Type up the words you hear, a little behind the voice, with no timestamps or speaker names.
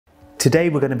Today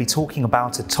we're going to be talking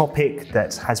about a topic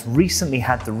that has recently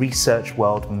had the research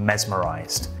world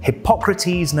mesmerized.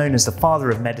 Hippocrates, known as the father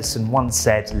of medicine, once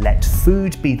said, "Let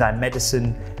food be thy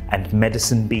medicine and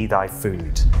medicine be thy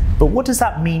food." But what does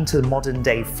that mean to the modern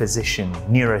day physician,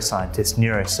 neuroscientist,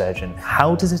 neurosurgeon?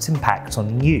 How does it impact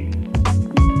on you?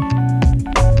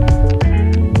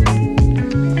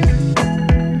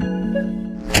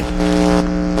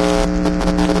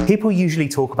 People usually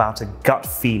talk about a gut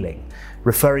feeling,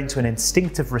 referring to an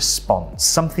instinctive response,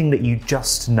 something that you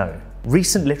just know.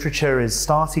 Recent literature is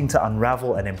starting to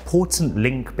unravel an important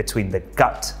link between the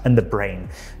gut and the brain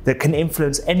that can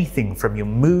influence anything from your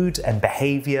mood and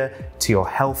behavior to your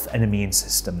health and immune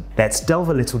system. Let's delve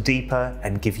a little deeper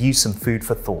and give you some food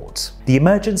for thought. The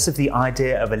emergence of the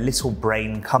idea of a little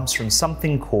brain comes from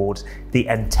something called the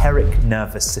enteric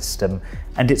nervous system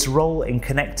and its role in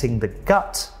connecting the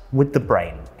gut with the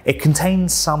brain. It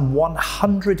contains some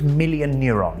 100 million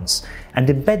neurons and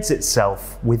embeds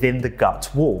itself within the gut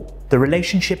wall. The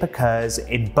relationship occurs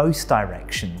in both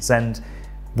directions and,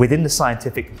 within the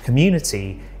scientific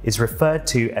community, is referred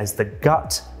to as the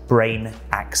gut-brain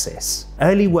axis.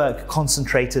 Early work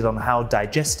concentrated on how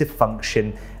digestive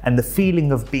function and the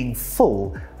feeling of being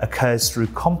full occurs through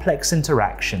complex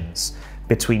interactions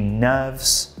between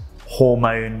nerves,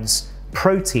 hormones,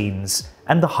 proteins,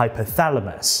 and the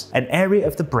hypothalamus, an area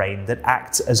of the brain that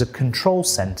acts as a control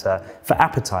center for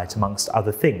appetite, amongst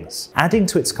other things. Adding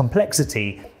to its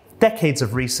complexity, decades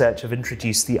of research have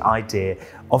introduced the idea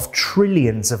of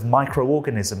trillions of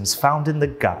microorganisms found in the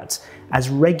gut as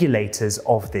regulators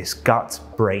of this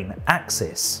gut-brain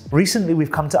axis. Recently,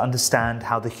 we've come to understand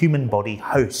how the human body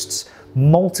hosts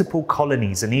multiple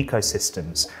colonies and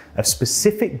ecosystems of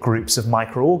specific groups of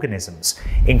microorganisms,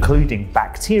 including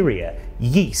bacteria,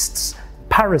 yeasts,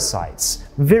 parasites,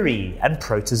 viri, and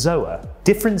protozoa.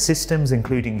 Different systems,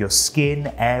 including your skin,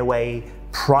 airway,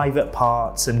 private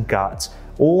parts, and gut,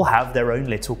 all have their own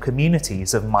little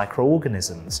communities of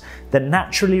microorganisms that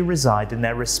naturally reside in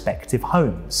their respective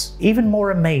homes. Even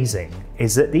more amazing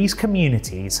is that these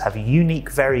communities have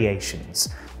unique variations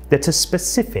that are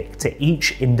specific to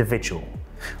each individual,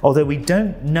 although we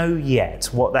don't know yet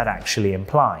what that actually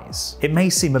implies. It may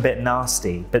seem a bit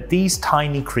nasty, but these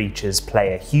tiny creatures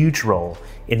play a huge role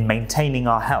in maintaining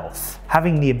our health,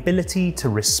 having the ability to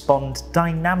respond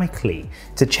dynamically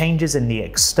to changes in the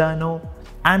external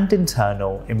and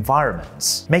internal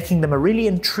environments, making them a really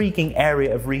intriguing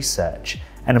area of research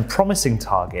and a promising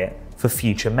target for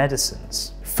future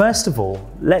medicines. First of all,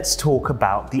 let's talk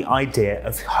about the idea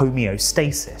of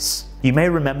homeostasis. You may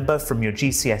remember from your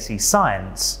GCSE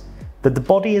science that the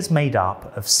body is made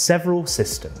up of several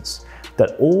systems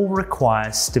that all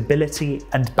require stability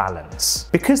and balance.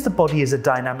 Because the body is a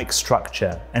dynamic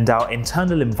structure and our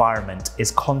internal environment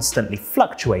is constantly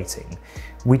fluctuating,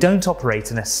 we don't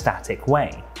operate in a static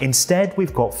way. Instead,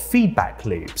 we've got feedback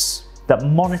loops that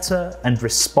monitor and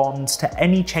respond to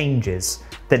any changes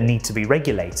that need to be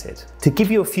regulated. To give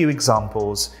you a few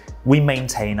examples, we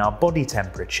maintain our body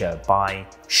temperature by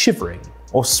shivering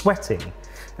or sweating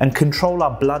and control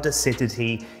our blood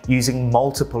acidity using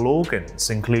multiple organs,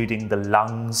 including the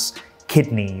lungs,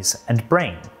 kidneys, and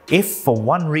brain. If for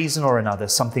one reason or another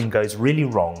something goes really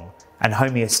wrong and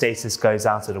homeostasis goes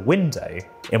out of the window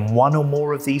in one or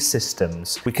more of these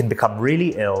systems, we can become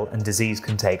really ill and disease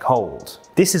can take hold.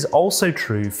 This is also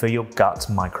true for your gut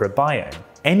microbiome.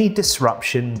 Any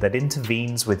disruption that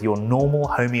intervenes with your normal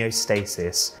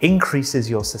homeostasis increases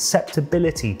your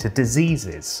susceptibility to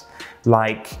diseases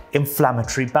like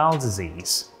inflammatory bowel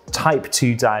disease, type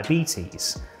 2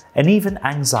 diabetes, and even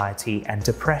anxiety and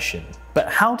depression. But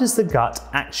how does the gut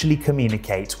actually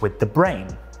communicate with the brain?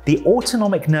 The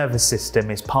autonomic nervous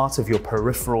system is part of your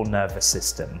peripheral nervous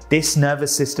system. This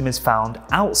nervous system is found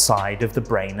outside of the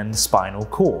brain and the spinal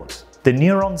cord. The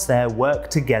neurons there work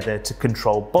together to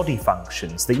control body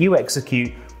functions that you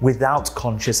execute without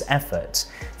conscious effort.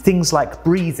 Things like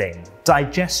breathing,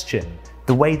 digestion,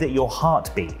 the way that your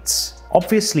heart beats.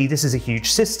 Obviously, this is a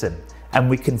huge system, and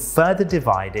we can further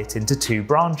divide it into two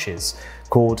branches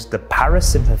called the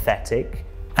parasympathetic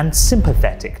and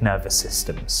sympathetic nervous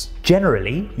systems.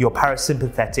 Generally, your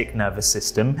parasympathetic nervous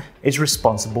system is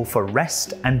responsible for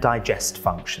rest and digest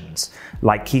functions,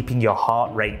 like keeping your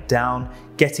heart rate down,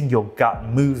 getting your gut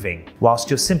moving, whilst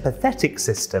your sympathetic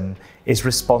system is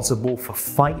responsible for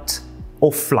fight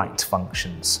or flight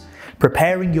functions,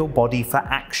 preparing your body for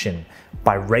action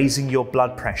by raising your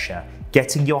blood pressure,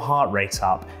 getting your heart rate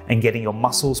up, and getting your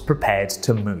muscles prepared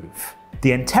to move.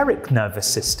 The enteric nervous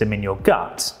system in your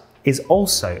gut is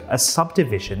also a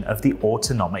subdivision of the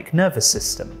autonomic nervous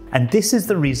system. And this is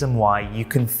the reason why you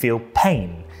can feel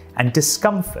pain and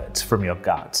discomfort from your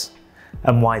gut.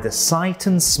 and why the sight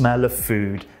and smell of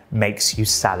food makes you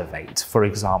salivate, for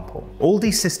example. All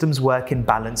these systems work in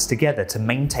balance together to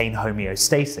maintain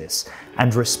homeostasis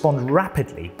and respond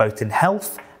rapidly both in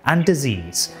health and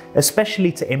disease,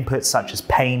 especially to inputs such as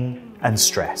pain and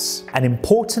stress. An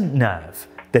important nerve,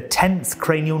 the 10th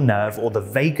cranial nerve, or the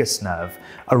vagus nerve,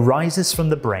 arises from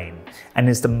the brain and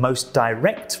is the most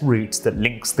direct route that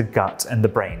links the gut and the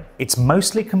brain. It's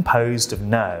mostly composed of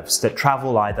nerves that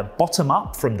travel either bottom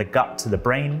up from the gut to the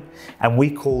brain, and we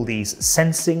call these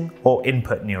sensing or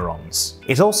input neurons.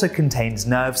 It also contains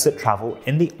nerves that travel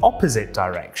in the opposite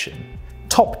direction,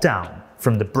 top down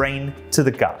from the brain to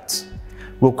the gut.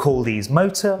 We'll call these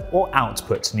motor or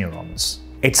output neurons.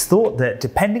 It's thought that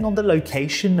depending on the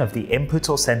location of the input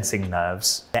or sensing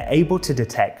nerves, they're able to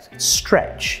detect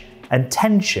stretch and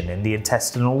tension in the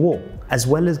intestinal wall, as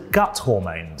well as gut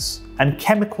hormones and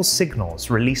chemical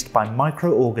signals released by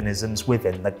microorganisms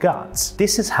within the gut.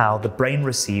 This is how the brain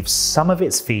receives some of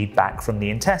its feedback from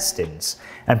the intestines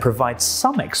and provides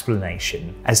some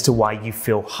explanation as to why you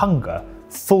feel hunger,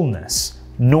 fullness,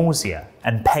 nausea,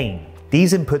 and pain.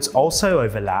 These inputs also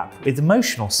overlap with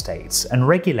emotional states and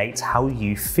regulate how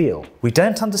you feel. We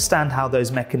don't understand how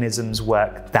those mechanisms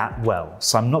work that well,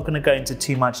 so I'm not going to go into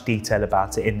too much detail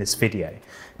about it in this video,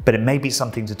 but it may be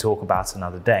something to talk about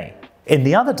another day. In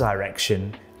the other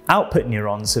direction, output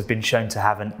neurons have been shown to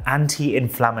have an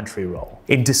anti-inflammatory role.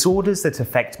 In disorders that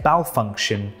affect bowel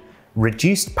function,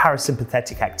 reduced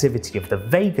parasympathetic activity of the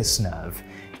vagus nerve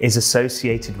is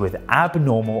associated with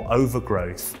abnormal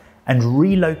overgrowth and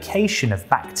relocation of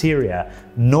bacteria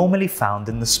normally found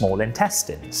in the small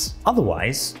intestines.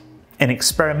 Otherwise, in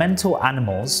experimental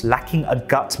animals lacking a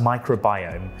gut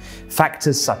microbiome,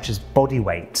 factors such as body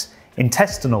weight,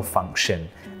 intestinal function,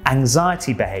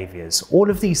 anxiety behaviors,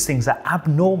 all of these things are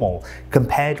abnormal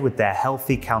compared with their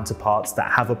healthy counterparts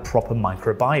that have a proper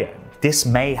microbiome. This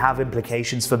may have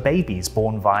implications for babies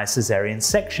born via caesarean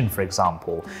section, for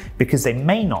example, because they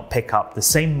may not pick up the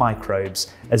same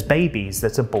microbes as babies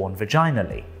that are born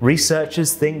vaginally.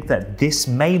 Researchers think that this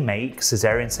may make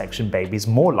caesarean section babies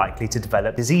more likely to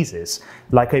develop diseases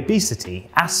like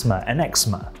obesity, asthma, and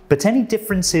eczema. But any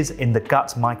differences in the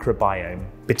gut microbiome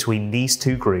between these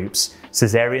two groups,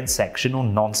 caesarean section or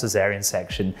non-caesarean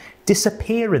section,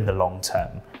 disappear in the long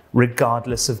term,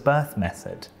 regardless of birth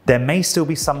method. There may still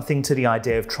be something to the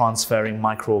idea of transferring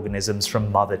microorganisms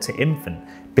from mother to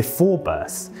infant before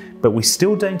birth, but we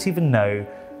still don't even know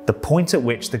the point at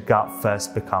which the gut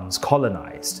first becomes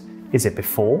colonized. Is it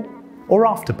before or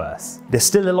after birth? There's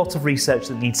still a lot of research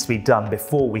that needs to be done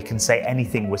before we can say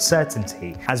anything with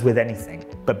certainty, as with anything.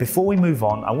 But before we move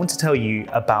on, I want to tell you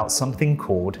about something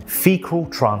called fecal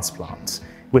transplants,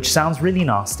 which sounds really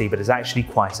nasty but is actually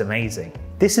quite amazing.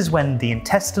 This is when the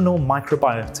intestinal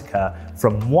microbiotica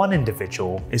from one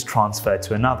individual is transferred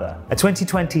to another. A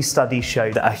 2020 study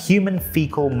showed that a human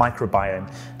fecal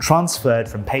microbiome transferred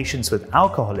from patients with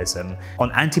alcoholism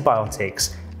on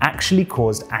antibiotics actually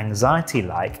caused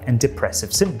anxiety-like and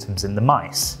depressive symptoms in the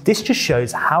mice. This just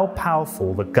shows how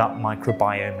powerful the gut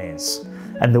microbiome is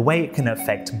and the way it can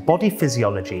affect body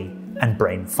physiology and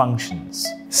brain functions.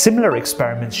 Similar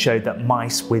experiments showed that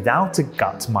mice without a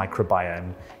gut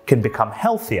microbiome can become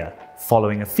healthier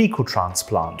following a fecal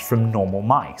transplant from normal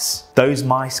mice. Those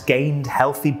mice gained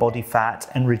healthy body fat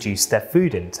and reduced their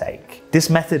food intake. This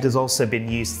method has also been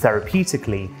used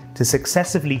therapeutically to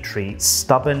successfully treat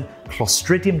stubborn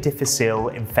Clostridium difficile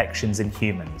infections in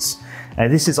humans. Now,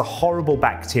 this is a horrible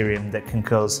bacterium that can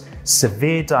cause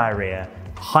severe diarrhea,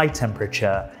 high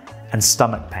temperature, and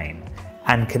stomach pain,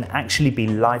 and can actually be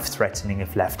life-threatening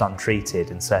if left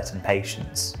untreated in certain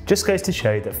patients. Just goes to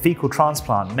show that fecal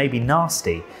transplant may be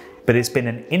nasty, but it's been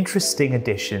an interesting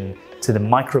addition to the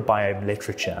microbiome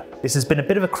literature. This has been a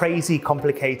bit of a crazy,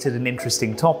 complicated, and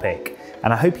interesting topic,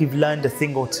 and I hope you've learned a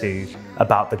thing or two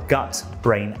about the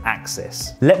gut-brain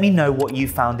axis. Let me know what you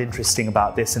found interesting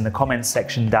about this in the comments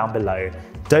section down below.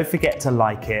 Don't forget to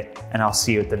like it, and I'll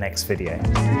see you at the next video.